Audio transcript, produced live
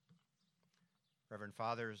Reverend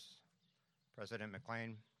Fathers, President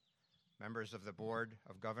McLean, members of the Board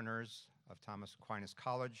of Governors of Thomas Aquinas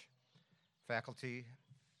College, faculty,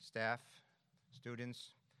 staff, students,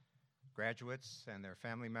 graduates, and their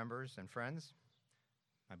family members and friends,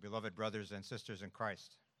 my beloved brothers and sisters in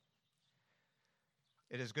Christ.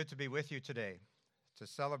 It is good to be with you today to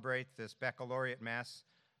celebrate this baccalaureate mass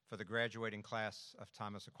for the graduating class of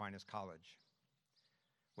Thomas Aquinas College.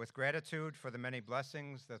 With gratitude for the many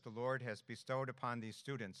blessings that the Lord has bestowed upon these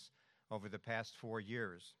students over the past 4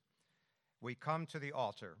 years, we come to the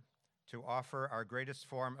altar to offer our greatest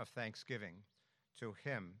form of thanksgiving to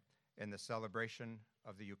Him in the celebration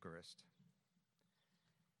of the Eucharist.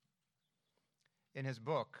 In his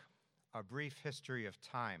book, A Brief History of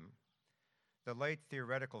Time, the late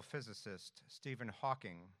theoretical physicist Stephen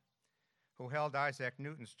Hawking, who held Isaac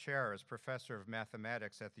Newton's chair as professor of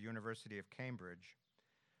mathematics at the University of Cambridge,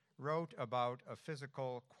 wrote about a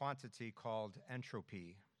physical quantity called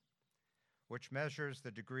entropy, which measures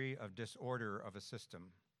the degree of disorder of a system.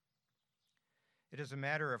 It is a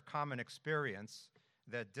matter of common experience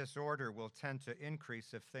that disorder will tend to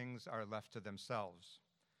increase if things are left to themselves.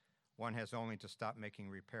 One has only to stop making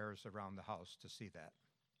repairs around the house to see that.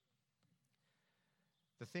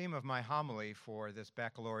 The theme of my homily for this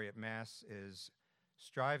baccalaureate mass is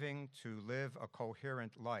striving to live a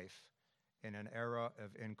coherent life in an era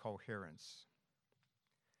of incoherence.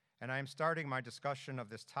 And I am starting my discussion of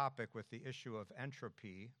this topic with the issue of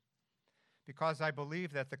entropy because I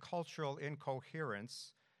believe that the cultural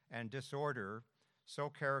incoherence and disorder so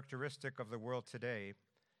characteristic of the world today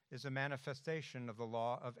is a manifestation of the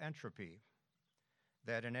law of entropy,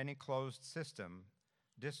 that in any closed system,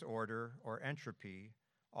 disorder or entropy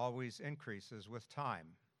always increases with time.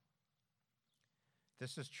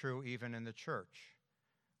 This is true even in the church,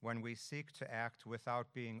 when we seek to act without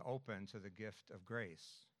being open to the gift of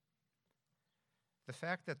grace. The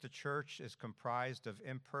fact that the church is comprised of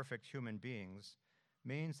imperfect human beings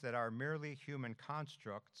means that our merely human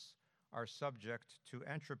constructs are subject to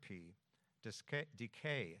entropy,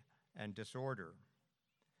 decay, and disorder.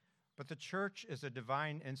 But the church is a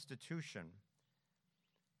divine institution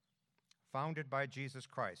founded by Jesus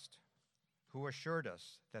Christ, who assured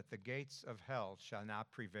us that the gates of hell shall not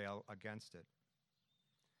prevail against it.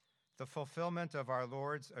 The fulfillment of our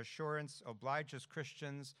Lord's assurance obliges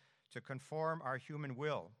Christians to conform our human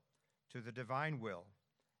will to the divine will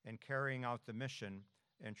in carrying out the mission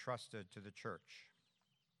entrusted to the church.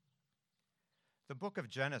 The book of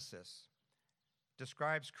Genesis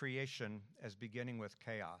describes creation as beginning with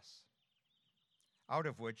chaos, out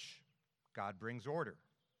of which God brings order.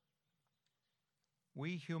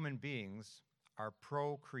 We human beings are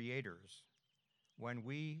pro-creators when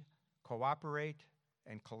we cooperate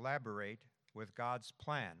and collaborate with God's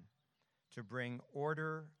plan to bring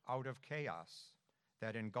order out of chaos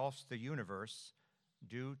that engulfs the universe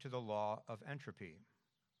due to the law of entropy.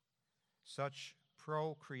 Such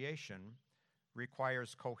procreation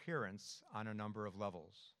requires coherence on a number of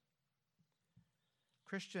levels.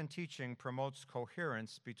 Christian teaching promotes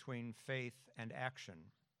coherence between faith and action,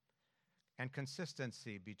 and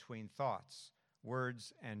consistency between thoughts,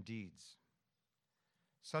 words, and deeds.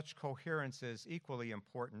 Such coherence is equally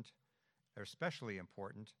important, or especially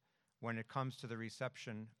important, when it comes to the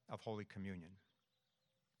reception of Holy Communion.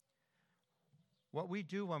 What we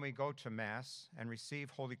do when we go to Mass and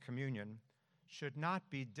receive Holy Communion should not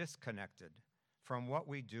be disconnected from what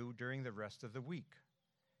we do during the rest of the week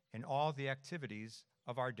in all the activities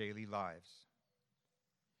of our daily lives.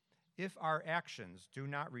 If our actions do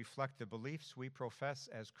not reflect the beliefs we profess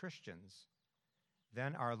as Christians,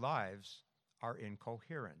 then our lives are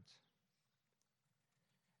incoherent.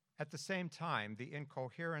 At the same time, the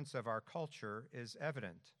incoherence of our culture is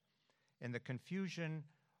evident in the confusion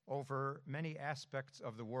over many aspects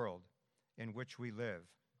of the world in which we live,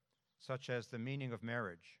 such as the meaning of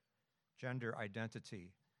marriage, gender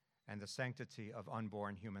identity, and the sanctity of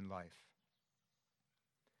unborn human life.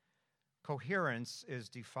 Coherence is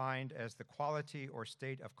defined as the quality or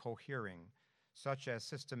state of cohering, such as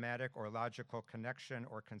systematic or logical connection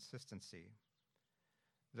or consistency.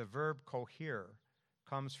 The verb cohere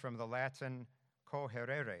comes from the Latin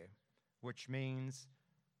coherere, which means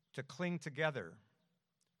to cling together,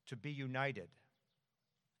 to be united.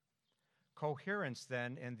 Coherence,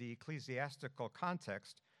 then, in the ecclesiastical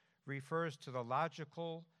context, refers to the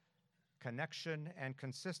logical connection and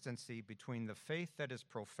consistency between the faith that is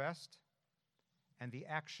professed and the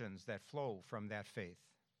actions that flow from that faith.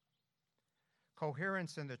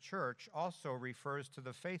 Coherence in the church also refers to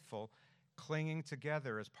the faithful clinging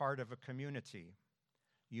together as part of a community,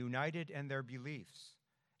 united in their beliefs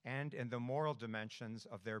and in the moral dimensions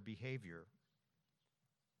of their behavior.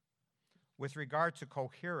 With regard to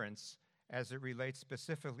coherence as it relates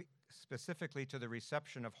specifically to the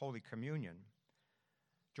reception of Holy Communion,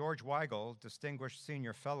 George Weigel, Distinguished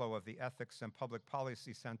Senior Fellow of the Ethics and Public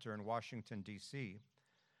Policy Center in Washington, D.C.,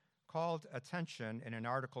 called attention in an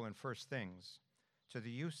article in First Things to the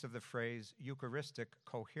use of the phrase Eucharistic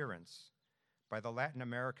coherence by the Latin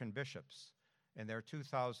American bishops in their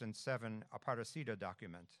 2007 Aparecida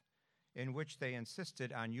document, in which they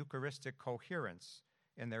insisted on Eucharistic coherence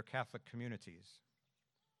in their Catholic communities.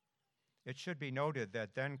 It should be noted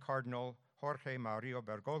that then Cardinal Jorge Mario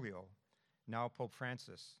Bergoglio, now Pope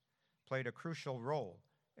Francis, played a crucial role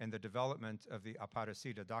in the development of the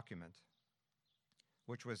Aparecida document,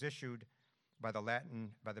 which was issued by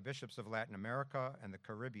the bishops of Latin America and the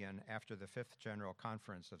Caribbean after the Fifth General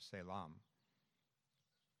Conference of Ceylon.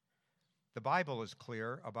 The Bible is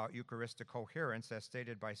clear about Eucharistic coherence as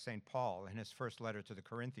stated by St. Paul in his first letter to the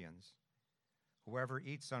Corinthians. Whoever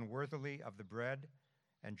eats unworthily of the bread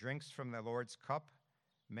and drinks from the Lord's cup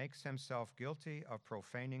makes himself guilty of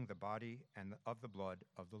profaning the body and of the blood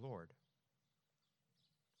of the Lord.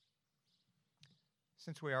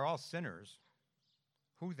 Since we are all sinners,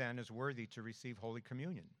 who then is worthy to receive Holy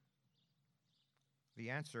Communion? The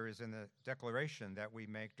answer is in the declaration that we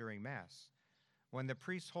make during Mass, when the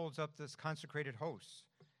priest holds up this consecrated host,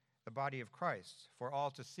 the body of Christ, for all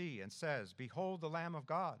to see, and says, "Behold the Lamb of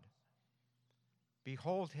God.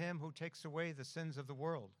 Behold him who takes away the sins of the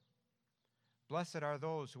world. Blessed are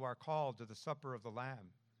those who are called to the supper of the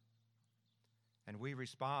Lamb." And we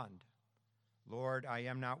respond, "Lord, I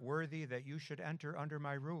am not worthy that you should enter under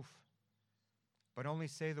my roof, but only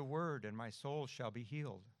say the word, and my soul shall be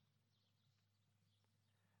healed."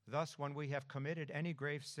 Thus, when we have committed any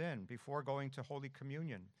grave sin before going to Holy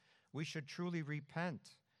Communion, we should truly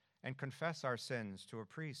repent and confess our sins to a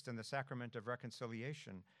priest in the sacrament of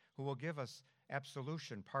reconciliation, who will give us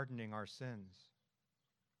absolution, pardoning our sins.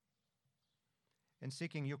 In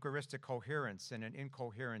seeking Eucharistic coherence in an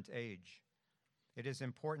incoherent age, it is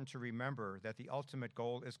important to remember that the ultimate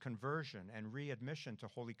goal is conversion and readmission to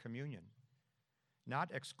Holy Communion, not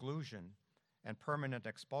exclusion and permanent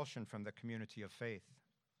expulsion from the community of faith.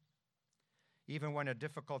 Even when a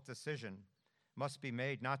difficult decision must be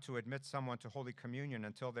made not to admit someone to Holy Communion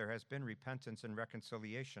until there has been repentance and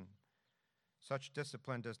reconciliation, such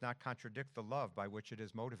discipline does not contradict the love by which it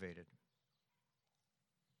is motivated.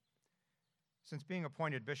 Since being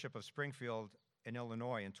appointed Bishop of Springfield in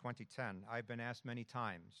Illinois in 2010, I've been asked many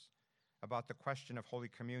times about the question of Holy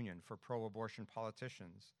Communion for pro-abortion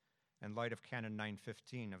politicians in light of Canon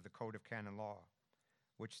 915 of the Code of Canon Law,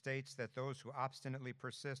 which states that those who obstinately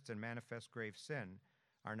persist in manifest grave sin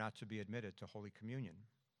are not to be admitted to Holy Communion.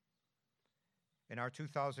 In our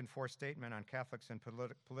 2004 statement on Catholics and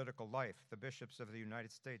political life, the bishops of the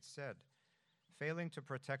United States said, "Failing to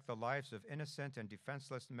protect the lives of innocent and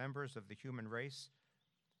defenseless members of the human race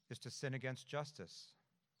is to sin against justice.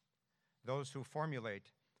 Those who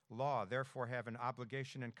formulate law therefore have an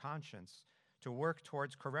obligation and conscience to work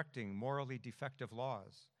towards correcting morally defective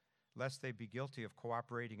laws, lest they be guilty of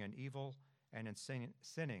cooperating in evil and in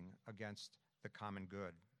sinning against the common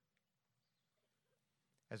good."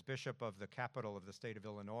 As Bishop of the capital of the state of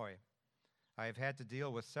Illinois, I have had to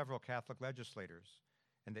deal with several Catholic legislators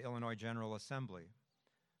in the Illinois General Assembly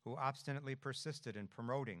who obstinately persisted in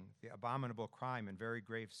promoting the abominable crime and very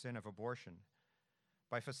grave sin of abortion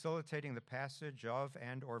by facilitating the passage of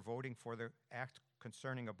and or voting for the Act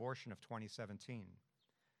Concerning Abortion of 2017,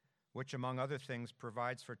 which, among other things,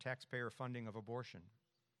 provides for taxpayer funding of abortion,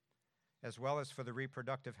 as well as for the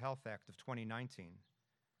Reproductive Health Act of 2019,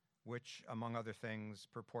 which, among other things,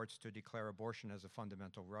 purports to declare abortion as a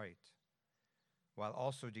fundamental right, while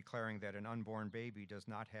also declaring that an unborn baby does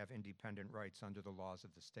not have independent rights under the laws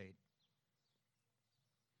of the state.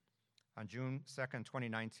 On June 2nd,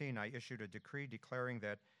 2019, I issued a decree declaring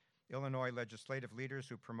that Illinois legislative leaders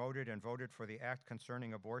who promoted and voted for the Act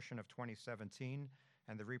Concerning Abortion of 2017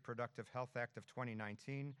 and the Reproductive Health Act of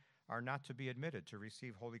 2019 are not to be admitted to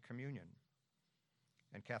receive Holy Communion.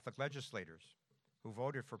 And Catholic legislators who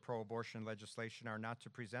voted for pro-abortion legislation are not to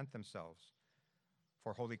present themselves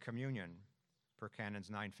for Holy Communion per Canons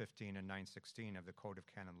 915 and 916 of the Code of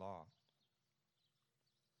Canon Law.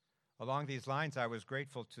 Along these lines, I was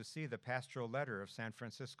grateful to see the pastoral letter of San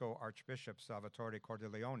Francisco Archbishop Salvatore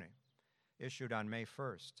Cordileone, issued on May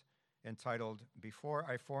 1st, entitled, "Before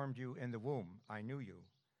I formed you in the womb, I knew you,"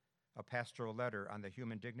 a pastoral letter on the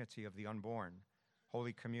human dignity of the unborn,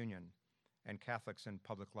 Holy Communion, and Catholics in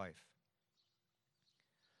public life.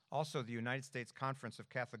 Also, the United States Conference of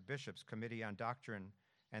Catholic Bishops Committee on Doctrine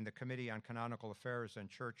and the Committee on Canonical Affairs and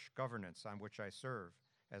Church Governance, on which I serve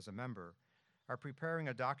as a member, are preparing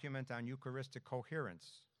a document on Eucharistic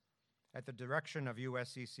coherence at the direction of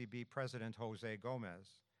USCCB President Jose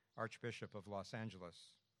Gomez, Archbishop of Los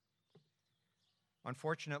Angeles.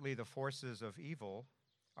 Unfortunately, the forces of evil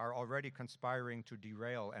are already conspiring to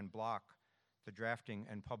derail and block the drafting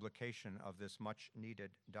and publication of this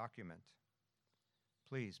much-needed document.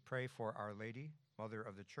 Please pray for Our Lady, Mother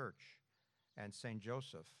of the Church, and Saint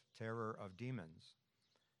Joseph, terror of demons,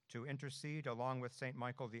 to intercede along with Saint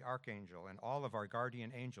Michael the Archangel and all of our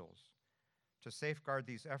guardian angels to safeguard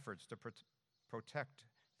these efforts to protect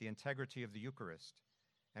the integrity of the Eucharist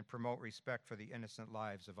and promote respect for the innocent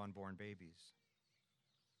lives of unborn babies.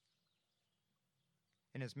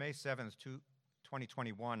 In his May 7th,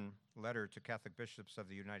 2021 letter to Catholic bishops of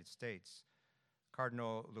the United States,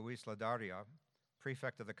 Cardinal Luis Ladaria,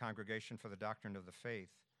 prefect of the Congregation for the Doctrine of the Faith,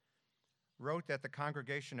 wrote that the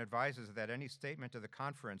congregation advises that any statement of the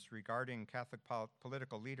conference regarding Catholic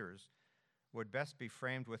political leaders would best be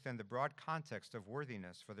framed within the broad context of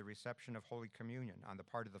worthiness for the reception of Holy Communion on the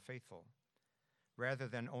part of the faithful, rather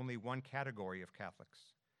than only one category of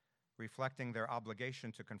Catholics, reflecting their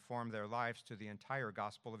obligation to conform their lives to the entire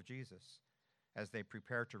gospel of Jesus as they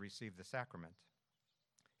prepare to receive the sacrament.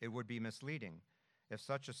 It would be misleading if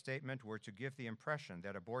such a statement were to give the impression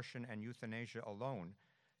that abortion and euthanasia alone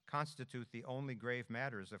constitute the only grave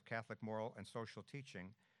matters of Catholic moral and social teaching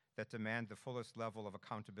that demand the fullest level of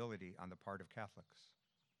accountability on the part of Catholics.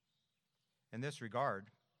 In this regard,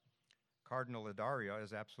 Cardinal Ladaria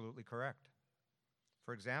is absolutely correct.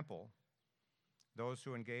 For example, those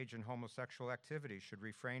who engage in homosexual activity should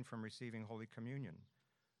refrain from receiving Holy Communion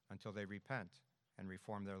until they repent and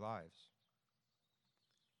reform their lives.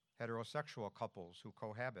 Heterosexual couples who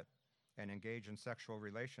cohabit and engage in sexual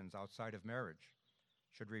relations outside of marriage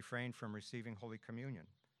should refrain from receiving Holy Communion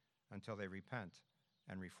until they repent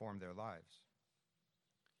and reform their lives.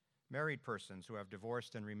 Married persons who have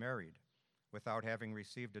divorced and remarried without having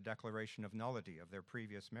received a declaration of nullity of their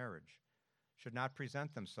previous marriage should not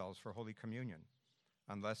present themselves for Holy Communion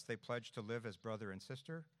unless they pledge to live as brother and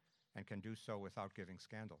sister and can do so without giving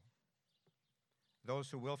scandal. Those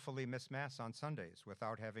who willfully miss Mass on Sundays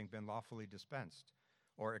without having been lawfully dispensed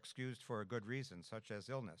or excused for a good reason, such as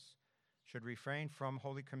illness, should refrain from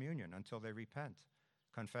Holy Communion until they repent,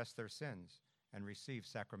 confess their sins, and receive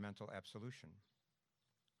sacramental absolution.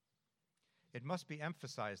 It must be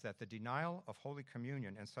emphasized that the denial of Holy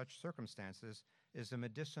Communion in such circumstances is a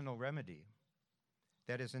medicinal remedy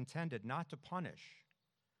that is intended not to punish,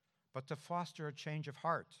 but to foster a change of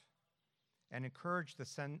heart and encourage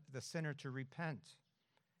the sinner to repent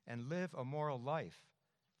and live a moral life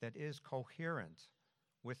that is coherent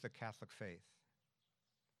with the Catholic faith.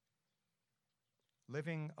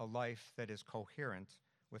 Living a life that is coherent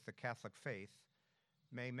with the Catholic faith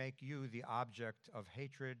may make you the object of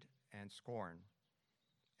hatred and scorn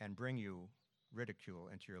and bring you ridicule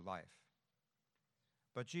into your life.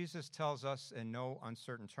 But Jesus tells us in no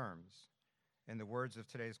uncertain terms, in the words of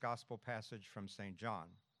today's gospel passage from St. John,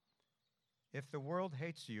 "If the world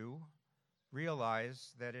hates you,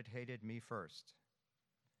 realize that it hated me first.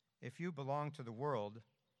 If you belong to the world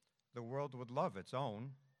would love its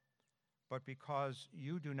own, but because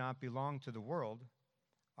you do not belong to the world,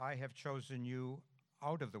 I have chosen you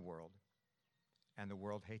out of the world, and the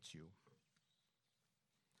world hates you."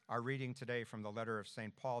 Our reading today from the letter of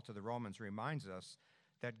St. Paul to the Romans reminds us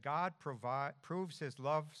that God proves his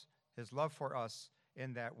love for us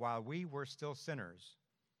in that while we were still sinners,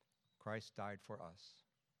 Christ died for us.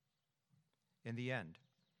 In the end,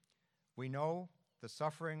 we know the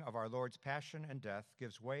suffering of our Lord's passion and death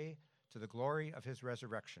gives way to the glory of his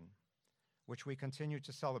resurrection, which we continue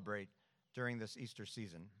to celebrate during this Easter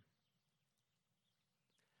season.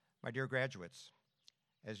 My dear graduates,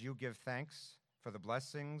 as you give thanks for the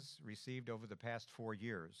blessings received over the past 4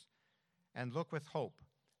 years and look with hope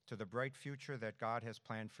to the bright future that God has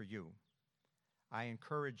planned for you, I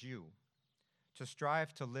encourage you to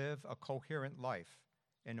strive to live a coherent life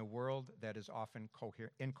in a world that is often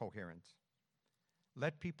incoherent.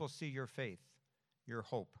 Let people see your faith, your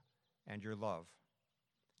hope, and your love,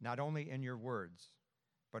 not only in your words,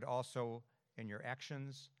 but also in your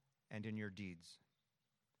actions and in your deeds.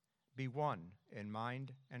 Be one in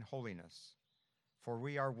mind and holiness, for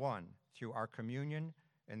we are one through our communion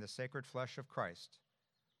in the sacred flesh of Christ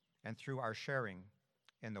and through our sharing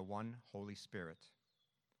in the one Holy Spirit.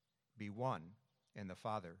 Be one in the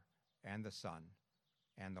Father and the Son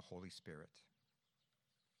and the Holy Spirit.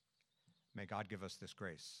 May God give us this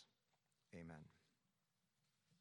grace. Amen.